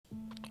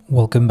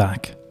Welcome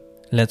back.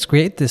 Let's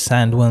create the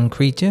sandworm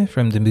creature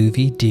from the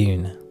movie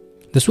Dune.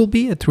 This will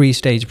be a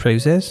three-stage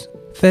process.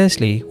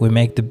 Firstly, we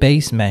make the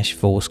base mesh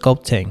for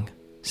sculpting.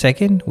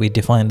 Second, we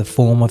define the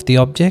form of the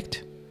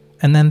object.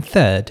 And then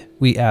third,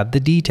 we add the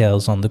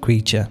details on the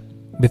creature.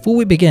 Before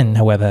we begin,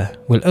 however,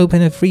 we'll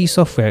open a free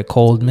software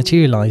called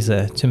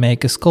Materialize to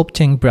make a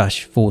sculpting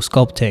brush for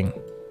sculpting.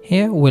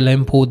 Here we'll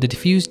import the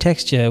diffuse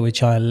texture,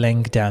 which I'll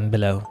link down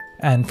below.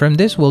 And from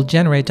this we'll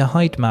generate a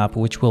height map,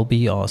 which will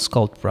be our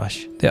sculpt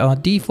brush. There are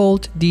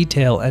default,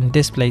 detail and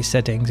display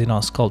settings in our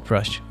sculpt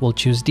brush. We'll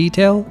choose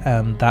detail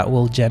and that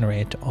will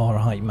generate our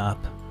height map.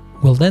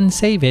 We'll then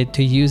save it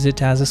to use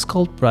it as a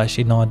sculpt brush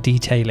in our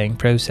detailing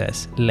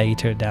process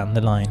later down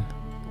the line.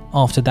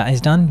 After that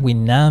is done, we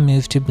now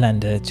move to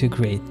Blender to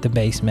create the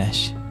base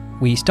mesh.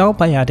 We start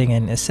by adding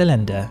in a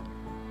cylinder.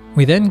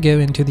 We then go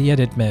into the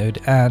edit mode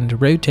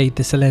and rotate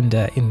the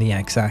cylinder in the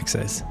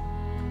x-axis.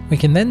 We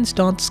can then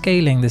start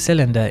scaling the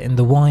cylinder in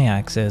the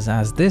y-axis,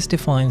 as this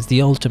defines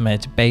the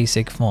ultimate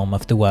basic form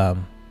of the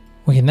worm.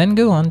 We can then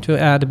go on to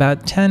add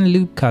about 10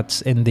 loop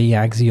cuts in the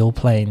axial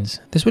planes.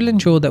 This will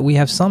ensure that we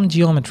have some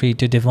geometry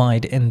to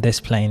divide in this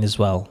plane as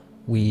well.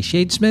 We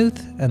shade smooth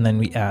and then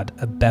we add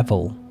a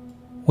bevel.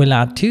 We'll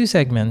add 2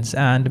 segments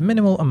and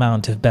minimal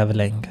amount of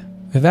beveling.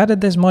 We've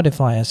added this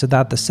modifier so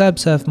that the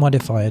subsurf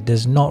modifier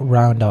does not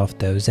round off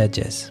those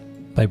edges.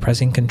 By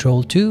pressing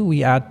Ctrl 2,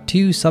 we add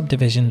 2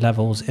 subdivision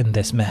levels in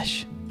this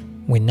mesh.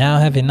 We now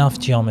have enough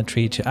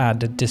geometry to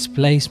add a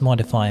displace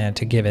modifier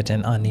to give it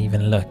an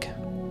uneven look.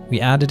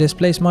 We add a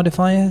displace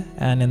modifier,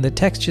 and in the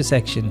texture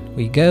section,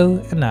 we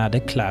go and add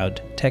a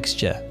cloud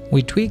texture.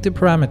 We tweak the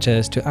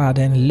parameters to add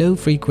in low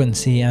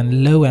frequency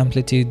and low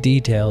amplitude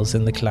details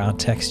in the cloud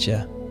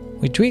texture.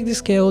 We tweak the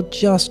scale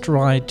just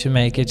right to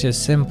make it a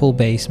simple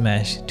base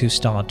mesh to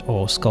start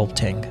our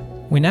sculpting.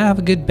 We now have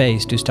a good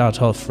base to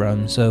start off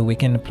from, so we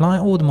can apply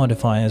all the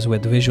modifiers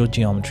with visual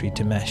geometry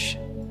to mesh.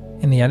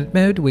 In the edit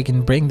mode, we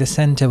can bring the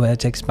center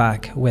vertex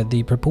back with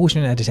the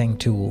proportion editing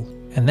tool,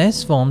 and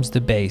this forms the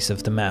base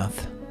of the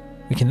mouth.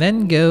 We can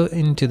then go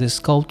into the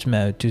sculpt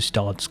mode to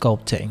start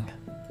sculpting.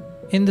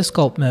 In the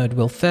sculpt mode,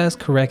 we'll first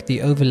correct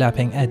the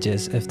overlapping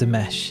edges of the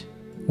mesh.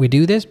 We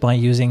do this by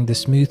using the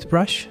smooth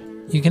brush.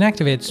 You can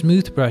activate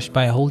smooth brush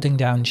by holding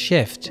down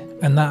Shift,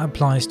 and that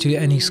applies to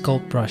any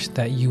sculpt brush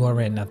that you are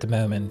in at the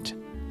moment.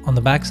 On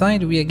the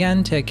backside, we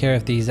again take care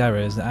of these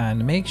errors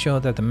and make sure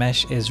that the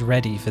mesh is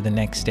ready for the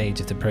next stage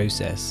of the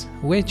process,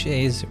 which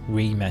is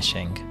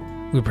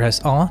remeshing. We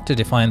press R to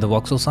define the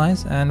voxel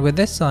size, and with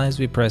this size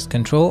we press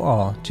Ctrl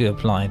R to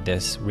apply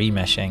this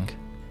remeshing.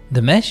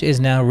 The mesh is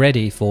now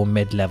ready for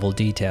mid-level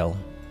detail.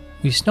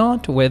 We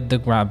start with the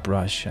grab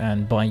brush,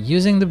 and by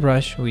using the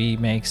brush we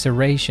make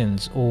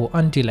serrations or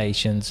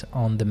undulations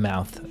on the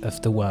mouth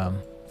of the worm.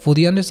 For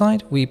the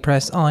underside, we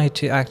press I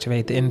to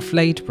activate the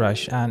inflate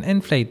brush and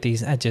inflate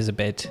these edges a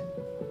bit.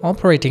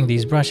 Operating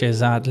these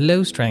brushes at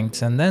low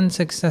strengths and then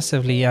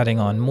successively adding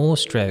on more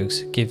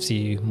strokes gives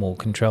you more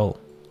control.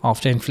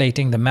 After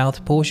inflating the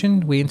mouth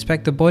portion, we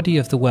inspect the body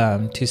of the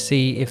worm to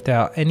see if there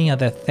are any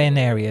other thin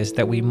areas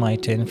that we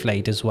might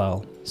inflate as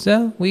well.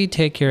 So we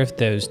take care of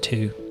those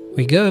too.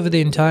 We go over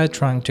the entire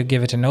trunk to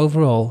give it an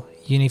overall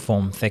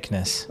uniform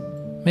thickness,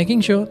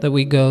 making sure that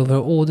we go over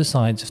all the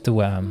sides of the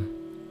worm.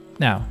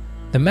 Now,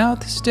 the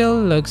mouth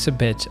still looks a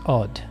bit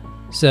odd,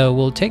 so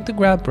we'll take the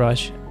grab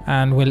brush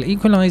and we'll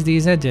equalize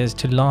these edges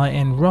to lie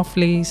in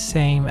roughly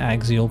same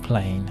axial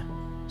plane.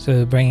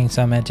 So bringing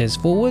some edges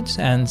forwards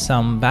and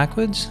some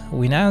backwards,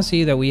 we now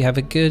see that we have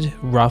a good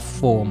rough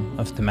form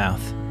of the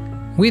mouth.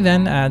 We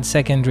then add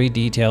secondary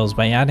details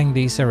by adding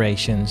these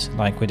serrations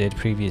like we did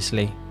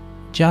previously,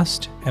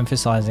 just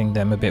emphasizing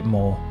them a bit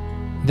more.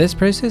 This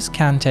process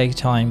can take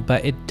time,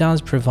 but it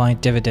does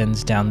provide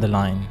dividends down the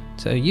line.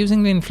 So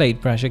using the inflate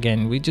brush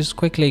again, we just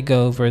quickly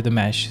go over the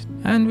mesh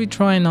and we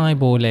try and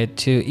eyeball it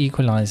to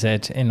equalize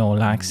it in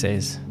all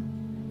axes.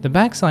 The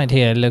backside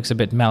here looks a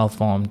bit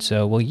malformed,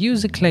 so we'll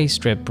use a clay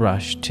strip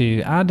brush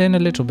to add in a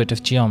little bit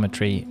of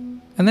geometry.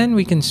 And then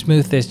we can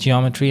smooth this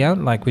geometry out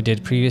like we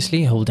did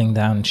previously, holding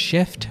down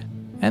Shift.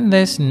 And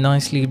this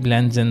nicely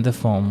blends in the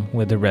form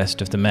with the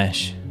rest of the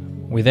mesh.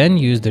 We then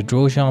use the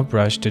draw sharp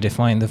brush to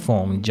define the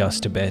form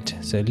just a bit,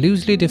 so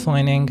loosely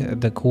defining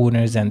the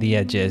corners and the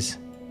edges.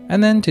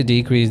 And then to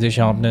decrease the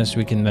sharpness,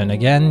 we can then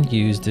again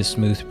use the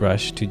smooth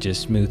brush to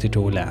just smooth it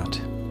all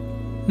out.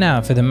 Now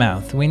for the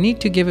mouth, we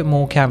need to give it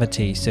more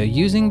cavity, so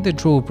using the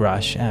draw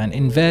brush and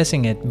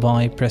inversing it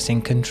by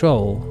pressing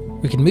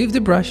Ctrl, we can move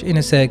the brush in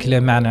a circular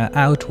manner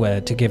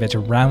outward to give it a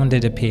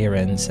rounded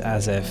appearance,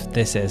 as if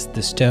this is the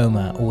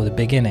stoma or the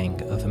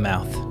beginning of a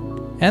mouth.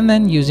 And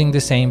then using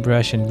the same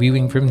brush and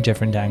viewing from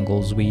different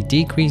angles, we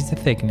decrease the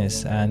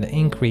thickness and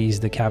increase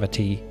the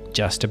cavity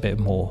just a bit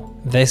more.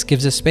 This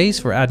gives us space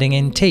for adding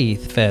in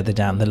teeth further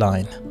down the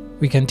line.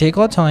 We can take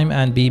our time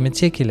and be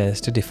meticulous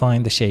to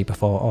define the shape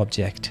of our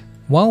object.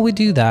 While we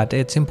do that,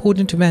 it's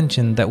important to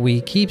mention that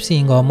we keep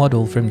seeing our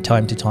model from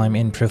time to time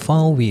in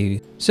profile view,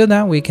 so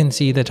that we can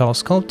see that our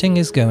sculpting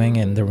is going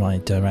in the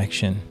right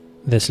direction.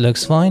 This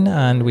looks fine,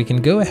 and we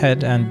can go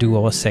ahead and do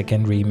our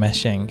second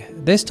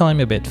remeshing, this time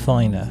a bit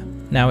finer.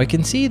 Now we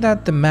can see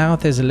that the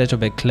mouth is a little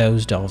bit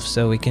closed off,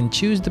 so we can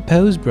choose the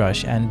pose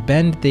brush and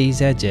bend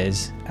these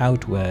edges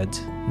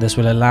outwards. This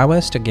will allow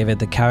us to give it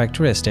the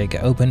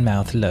characteristic open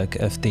mouth look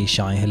of the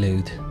Shai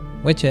Hulud,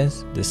 which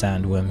is the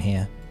sandworm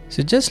here.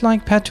 So just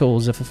like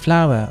petals of a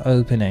flower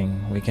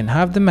opening, we can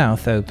have the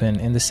mouth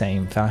open in the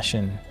same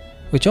fashion.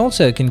 Which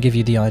also can give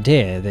you the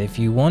idea that if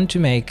you want to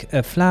make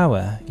a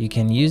flower, you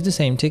can use the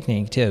same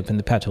technique to open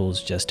the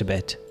petals just a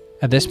bit.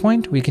 At this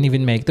point, we can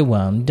even make the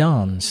worm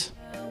dance.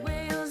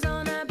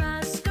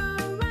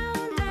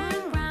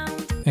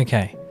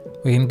 Okay,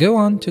 we can go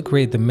on to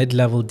create the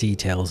mid-level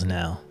details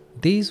now.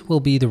 These will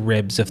be the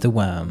ribs of the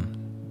worm.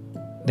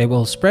 They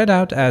will spread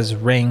out as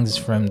rings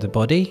from the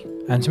body,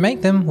 and to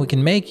make them, we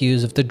can make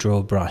use of the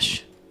draw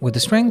brush. With the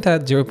strength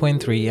at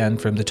 0.3,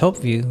 and from the top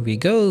view, we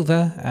go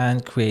over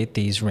and create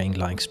these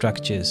ring-like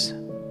structures.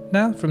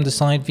 Now, from the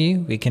side view,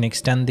 we can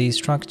extend these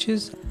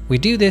structures. We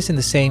do this in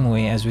the same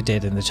way as we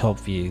did in the top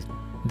view.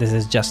 This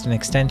is just an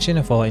extension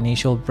of our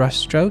initial brush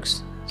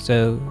strokes.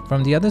 So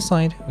from the other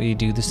side, we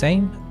do the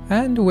same,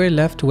 and we're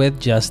left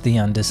with just the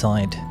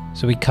underside.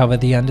 So we cover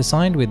the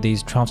underside with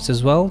these troughs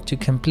as well to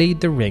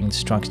complete the ringed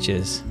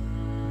structures.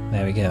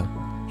 There we go.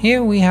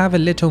 Here we have a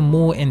little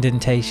more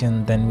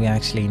indentation than we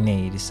actually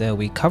need, so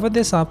we cover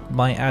this up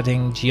by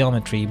adding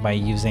geometry by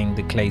using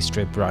the clay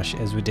strip brush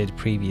as we did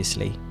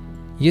previously.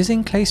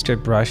 Using clay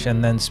strip brush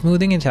and then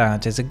smoothing it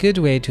out is a good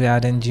way to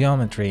add in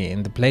geometry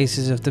in the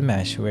places of the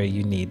mesh where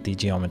you need the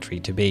geometry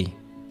to be.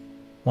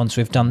 Once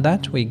we've done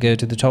that, we go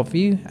to the top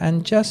view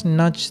and just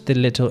nudge the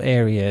little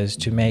areas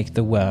to make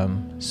the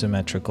worm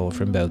symmetrical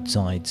from both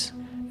sides.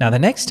 Now the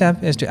next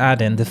step is to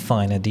add in the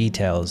finer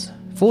details.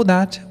 For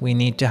that, we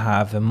need to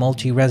have a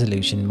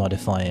multi-resolution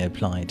modifier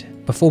applied.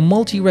 But for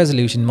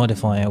multi-resolution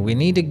modifier, we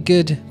need a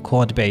good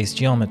quad-based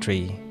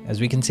geometry.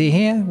 As we can see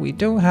here, we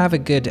don't have a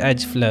good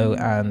edge flow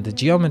and the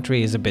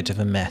geometry is a bit of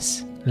a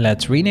mess.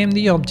 Let's rename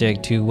the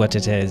object to what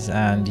it is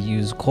and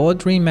use quad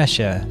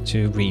remesher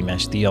to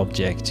remesh the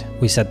object.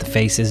 We set the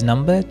faces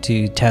number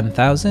to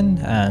 10,000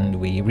 and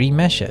we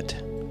remesh it.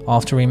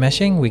 After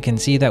remeshing, we can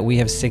see that we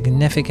have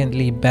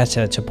significantly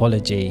better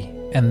topology.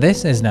 And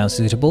this is now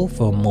suitable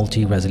for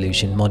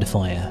multi-resolution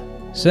modifier.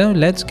 So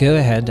let's go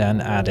ahead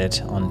and add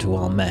it onto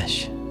our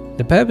mesh.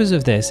 The purpose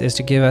of this is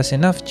to give us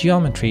enough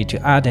geometry to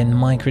add in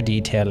micro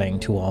detailing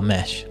to our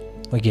mesh.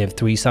 We give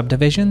 3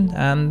 subdivisions,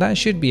 and that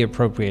should be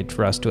appropriate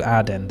for us to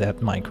add in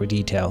that micro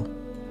detail.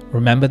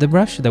 Remember the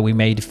brush that we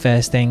made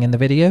first thing in the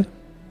video?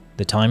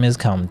 The time has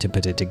come to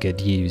put it to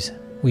good use.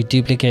 We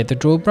duplicate the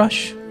draw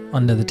brush.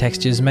 Under the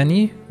textures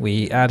menu,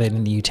 we add in a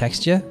new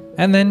texture,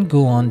 and then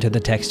go on to the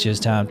textures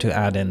tab to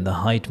add in the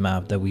height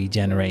map that we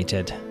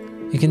generated.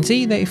 You can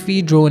see that if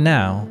we draw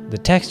now, the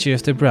texture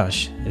of the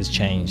brush is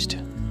changed.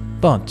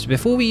 But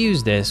before we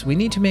use this, we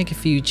need to make a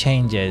few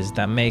changes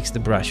that makes the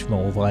brush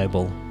more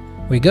viable.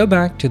 We go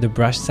back to the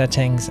brush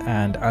settings,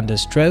 and under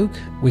stroke,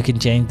 we can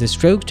change the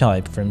stroke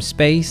type from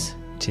space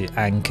to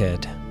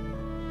anchored.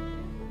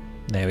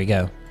 There we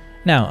go.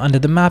 Now under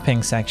the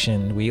mapping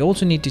section, we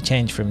also need to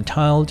change from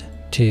tiled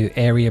to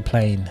area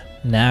plane.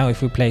 Now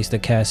if we place the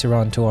cursor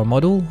onto our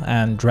model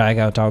and drag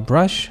out our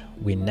brush,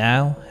 we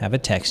now have a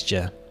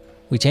texture.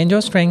 We change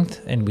our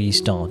strength and we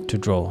start to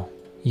draw.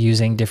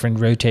 Using different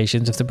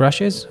rotations of the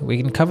brushes, we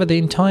can cover the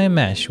entire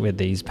mesh with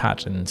these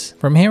patterns.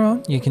 From here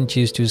on, you can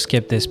choose to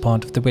skip this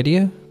part of the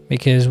video,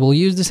 because we'll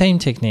use the same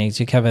technique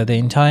to cover the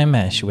entire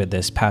mesh with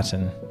this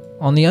pattern.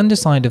 On the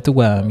underside of the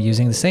worm,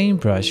 using the same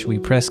brush, we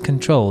press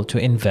Ctrl to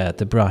invert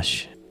the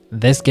brush.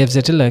 This gives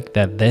it a look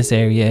that this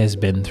area has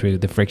been through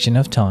the friction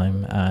of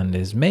time and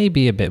is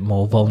maybe a bit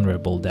more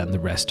vulnerable than the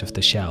rest of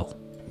the shell.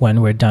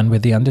 When we're done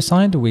with the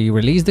underside, we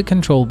release the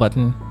control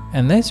button,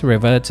 and this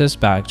reverts us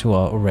back to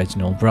our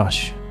original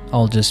brush.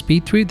 I'll just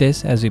speed through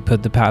this as we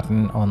put the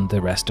pattern on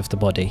the rest of the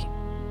body.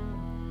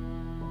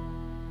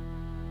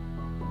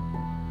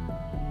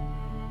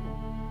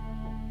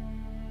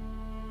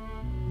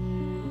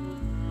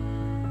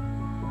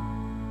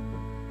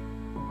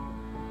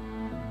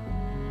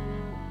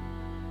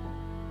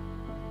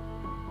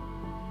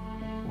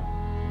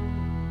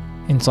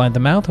 Inside the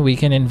mouth, we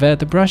can invert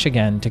the brush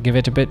again to give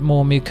it a bit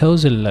more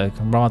mucosal look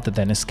rather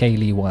than a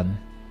scaly one.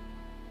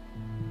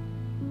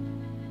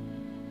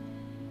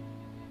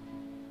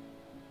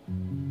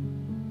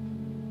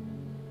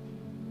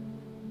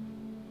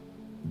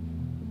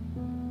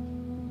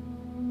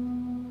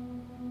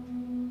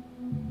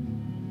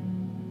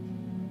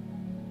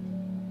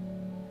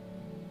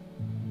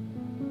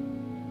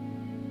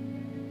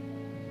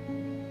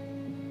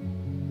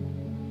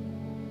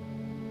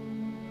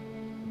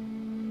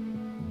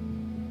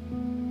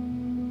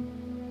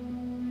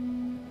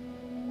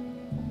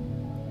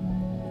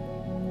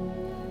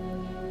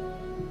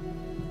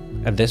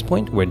 At this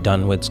point, we're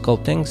done with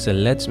sculpting, so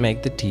let's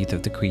make the teeth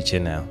of the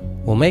creature now.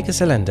 We'll make a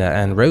cylinder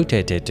and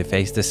rotate it to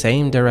face the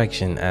same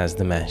direction as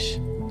the mesh.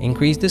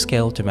 Increase the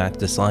scale to match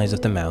the size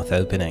of the mouth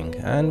opening,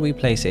 and we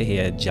place it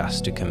here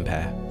just to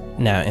compare.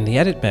 Now in the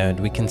edit mode,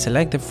 we can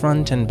select the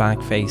front and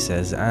back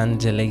faces and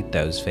delete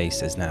those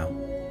faces now.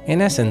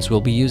 In essence,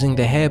 we'll be using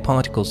the hair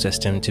particle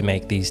system to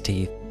make these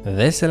teeth.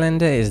 This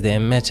cylinder is the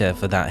emitter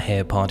for that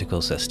hair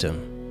particle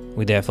system.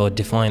 We therefore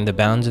define the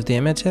bounds of the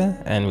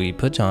emitter and we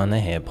put on a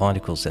hair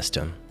particle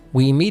system.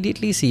 We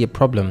immediately see a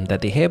problem that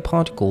the hair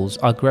particles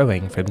are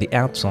growing from the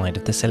outside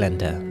of the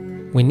cylinder.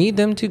 We need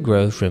them to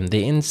grow from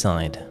the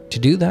inside. To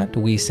do that,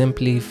 we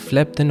simply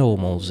flip the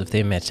normals of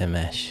the emitter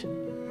mesh.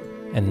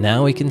 And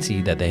now we can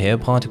see that the hair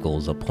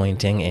particles are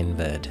pointing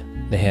inward.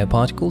 The hair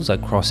particles are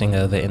crossing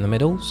over in the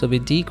middle, so we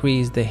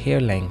decrease the hair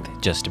length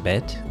just a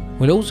bit.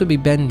 We'll also be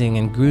bending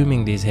and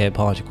grooming these hair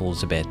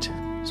particles a bit.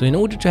 So in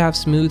order to have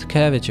smooth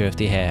curvature of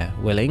the hair,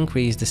 we'll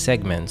increase the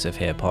segments of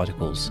hair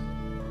particles.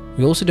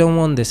 We also don't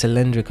want the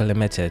cylindrical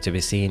emitter to be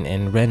seen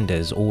in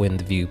renders or in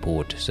the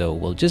viewport, so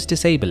we'll just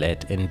disable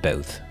it in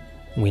both.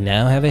 We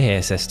now have a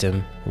hair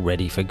system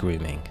ready for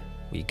grooming.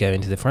 We go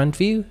into the front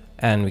view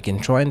and we can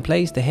try and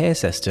place the hair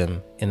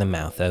system in the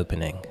mouth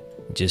opening,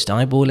 just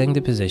eyeballing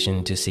the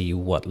position to see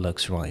what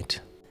looks right.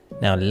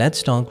 Now let's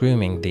start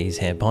grooming these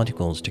hair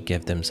particles to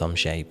give them some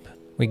shape.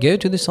 We go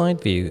to the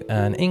side view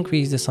and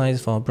increase the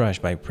size of our brush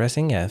by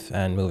pressing F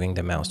and moving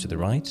the mouse to the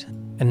right.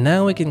 And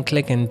now we can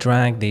click and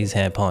drag these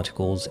hair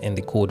particles in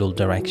the caudal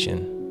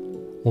direction.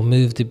 We'll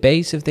move the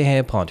base of the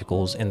hair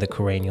particles in the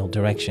cranial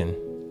direction.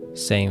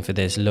 Same for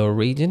this lower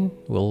region,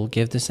 we'll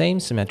give the same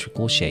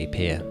symmetrical shape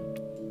here.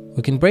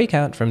 We can break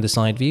out from the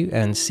side view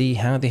and see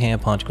how the hair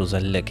particles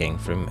are looking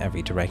from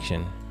every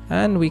direction.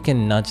 And we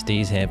can nudge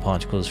these hair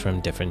particles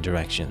from different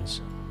directions.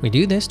 We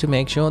do this to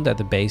make sure that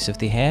the base of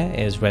the hair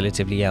is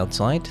relatively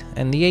outside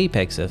and the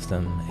apex of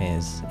them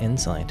is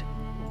inside.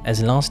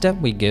 As a last step,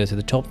 we go to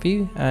the top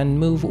view and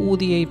move all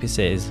the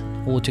apices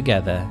all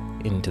together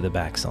into the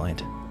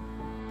backside.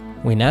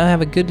 We now have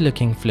a good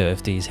looking flow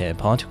of these hair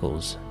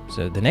particles,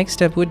 so the next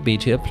step would be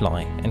to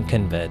apply and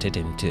convert it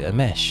into a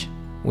mesh.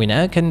 We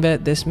now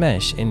convert this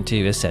mesh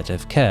into a set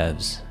of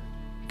curves.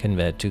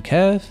 Convert to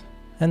curve,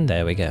 and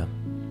there we go.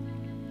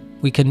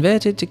 We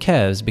convert it to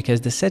curves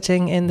because the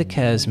setting in the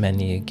curves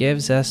menu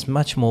gives us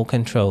much more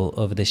control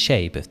over the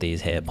shape of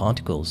these hair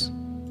particles.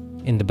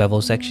 In the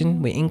bevel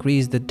section, we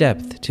increase the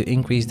depth to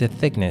increase the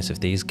thickness of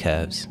these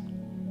curves.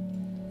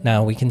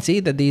 Now we can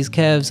see that these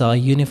curves are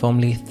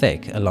uniformly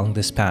thick along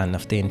the span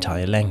of the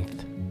entire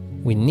length.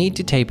 We need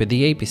to taper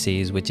the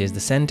apices, which is the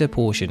center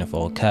portion of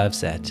our curve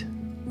set.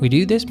 We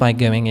do this by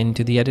going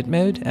into the edit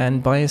mode,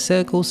 and by a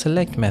circle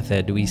select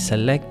method we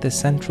select the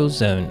central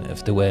zone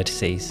of the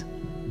vertices.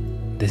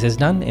 This is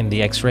done in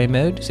the X-ray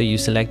mode, so you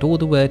select all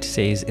the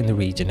vertices in the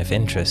region of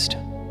interest,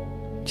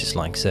 just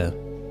like so.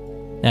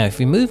 Now if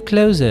we move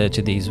closer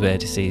to these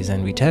vertices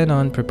and we turn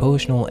on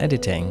proportional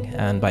editing,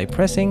 and by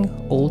pressing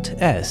Alt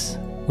S,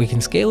 we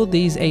can scale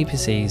these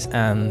apices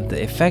and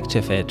the effect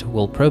of it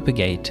will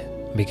propagate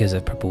because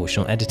of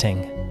proportional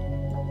editing.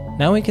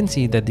 Now we can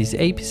see that these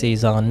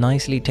apices are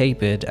nicely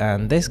tapered,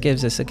 and this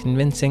gives us a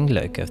convincing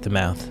look of the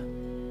mouth.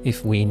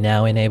 If we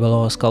now enable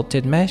our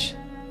sculpted mesh,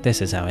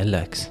 this is how it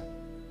looks.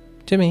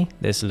 To me,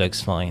 this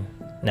looks fine.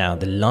 Now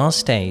the last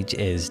stage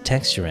is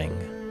texturing.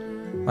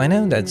 I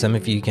know that some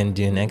of you can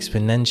do an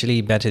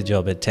exponentially better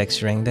job at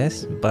texturing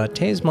this, but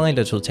here's my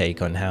little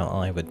take on how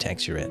I would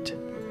texture it.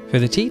 For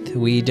the teeth,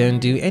 we don't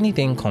do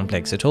anything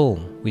complex at all.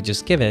 We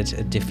just give it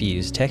a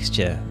diffuse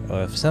texture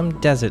of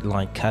some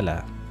desert-like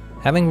color.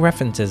 Having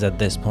references at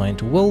this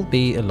point will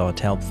be a lot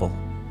helpful.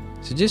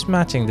 So just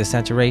matching the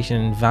saturation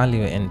and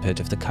value input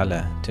of the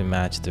color to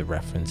match the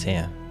reference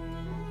here.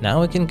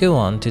 Now we can go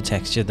on to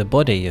texture the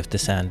body of the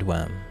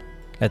sandworm.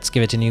 Let's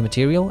give it a new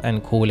material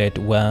and call it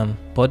worm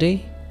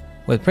body.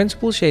 With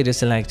principal shader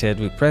selected,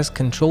 we press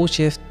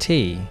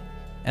Ctrl+Shift+T,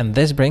 and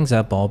this brings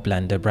up our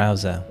Blender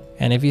browser.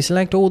 And if you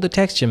select all the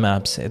texture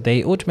maps,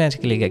 they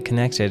automatically get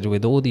connected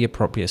with all the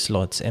appropriate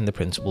slots in the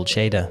principal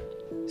shader.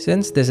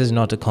 Since this is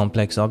not a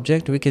complex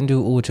object, we can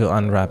do auto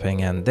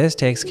unwrapping, and this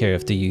takes care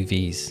of the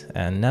UVs,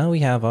 and now we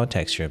have our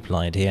texture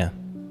applied here.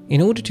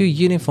 In order to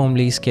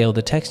uniformly scale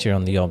the texture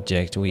on the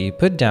object, we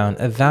put down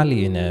a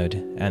value node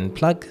and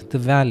plug the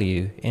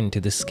value into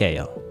the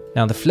scale.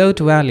 Now the float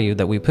value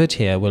that we put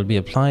here will be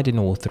applied in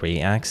all three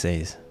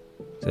axes.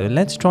 So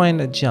let's try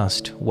and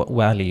adjust what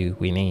value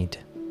we need.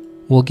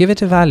 We'll give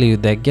it a value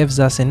that gives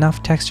us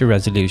enough texture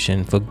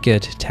resolution for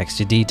good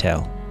texture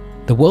detail.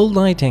 The world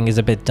lighting is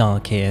a bit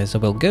dark here, so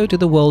we'll go to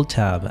the world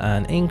tab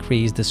and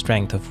increase the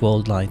strength of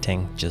world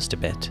lighting just a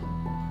bit.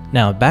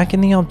 Now back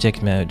in the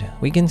object mode,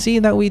 we can see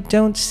that we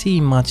don't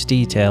see much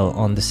detail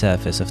on the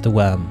surface of the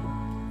worm.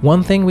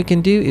 One thing we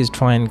can do is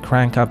try and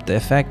crank up the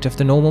effect of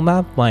the normal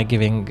map by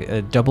giving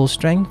a double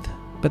strength,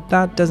 but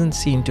that doesn't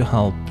seem to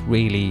help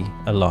really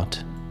a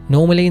lot.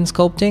 Normally in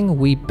sculpting,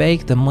 we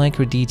bake the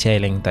micro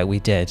detailing that we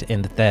did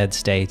in the third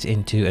stage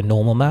into a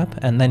normal map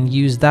and then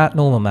use that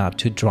normal map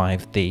to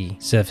drive the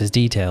surface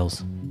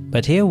details.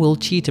 But here we'll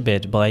cheat a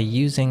bit by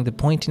using the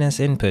pointiness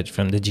input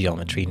from the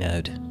geometry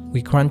node.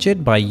 We crunch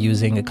it by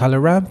using a color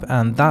ramp,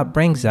 and that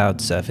brings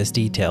out surface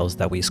details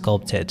that we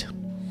sculpted.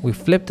 We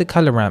flip the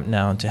color ramp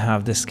now to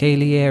have the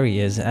scaly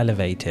areas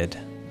elevated.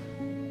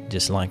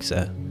 just like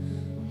so.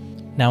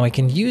 Now I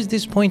can use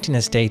this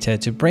pointiness data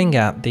to bring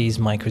out these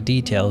micro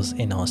details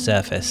in our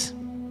surface.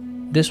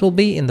 This will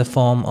be in the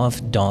form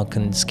of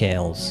darkened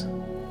scales.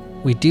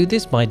 We do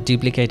this by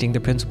duplicating the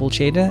principled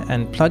shader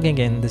and plugging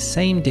in the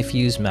same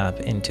diffuse map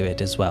into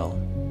it as well.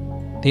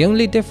 The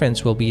only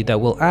difference will be that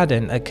we'll add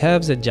in a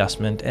curves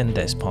adjustment in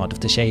this part of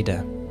the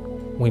shader.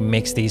 We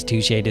mix these two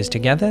shaders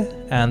together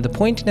and the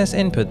pointiness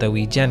input that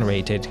we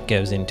generated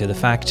goes into the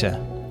factor.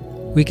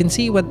 We can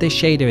see what this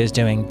shader is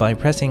doing by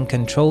pressing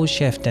Ctrl,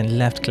 Shift and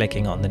left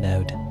clicking on the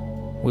node.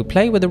 We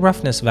play with the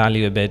roughness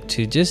value a bit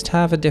to just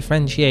have a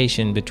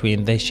differentiation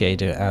between this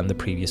shader and the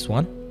previous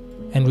one.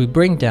 And we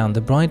bring down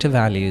the brighter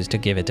values to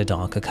give it a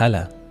darker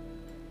color.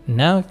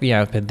 Now if we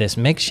output this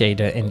mix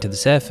shader into the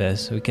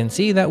surface, we can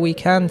see that we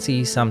can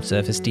see some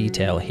surface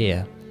detail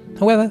here.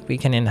 However, we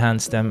can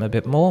enhance them a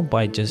bit more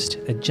by just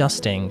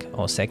adjusting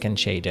our second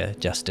shader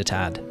just a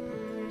tad.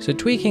 So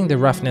tweaking the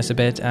roughness a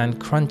bit and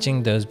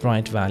crunching those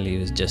bright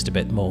values just a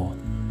bit more.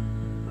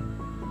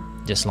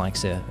 Just like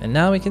so. And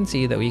now we can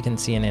see that we can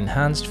see an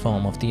enhanced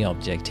form of the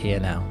object here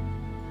now.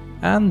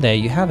 And there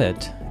you have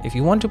it. If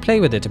you want to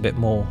play with it a bit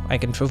more, I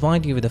can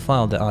provide you with a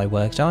file that I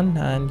worked on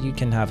and you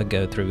can have a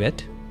go through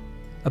it.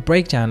 A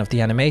breakdown of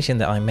the animation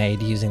that I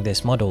made using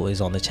this model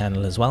is on the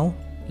channel as well.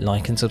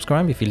 Like and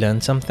subscribe if you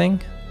learned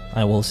something.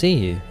 I will see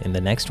you in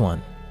the next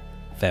one.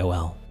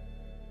 Farewell.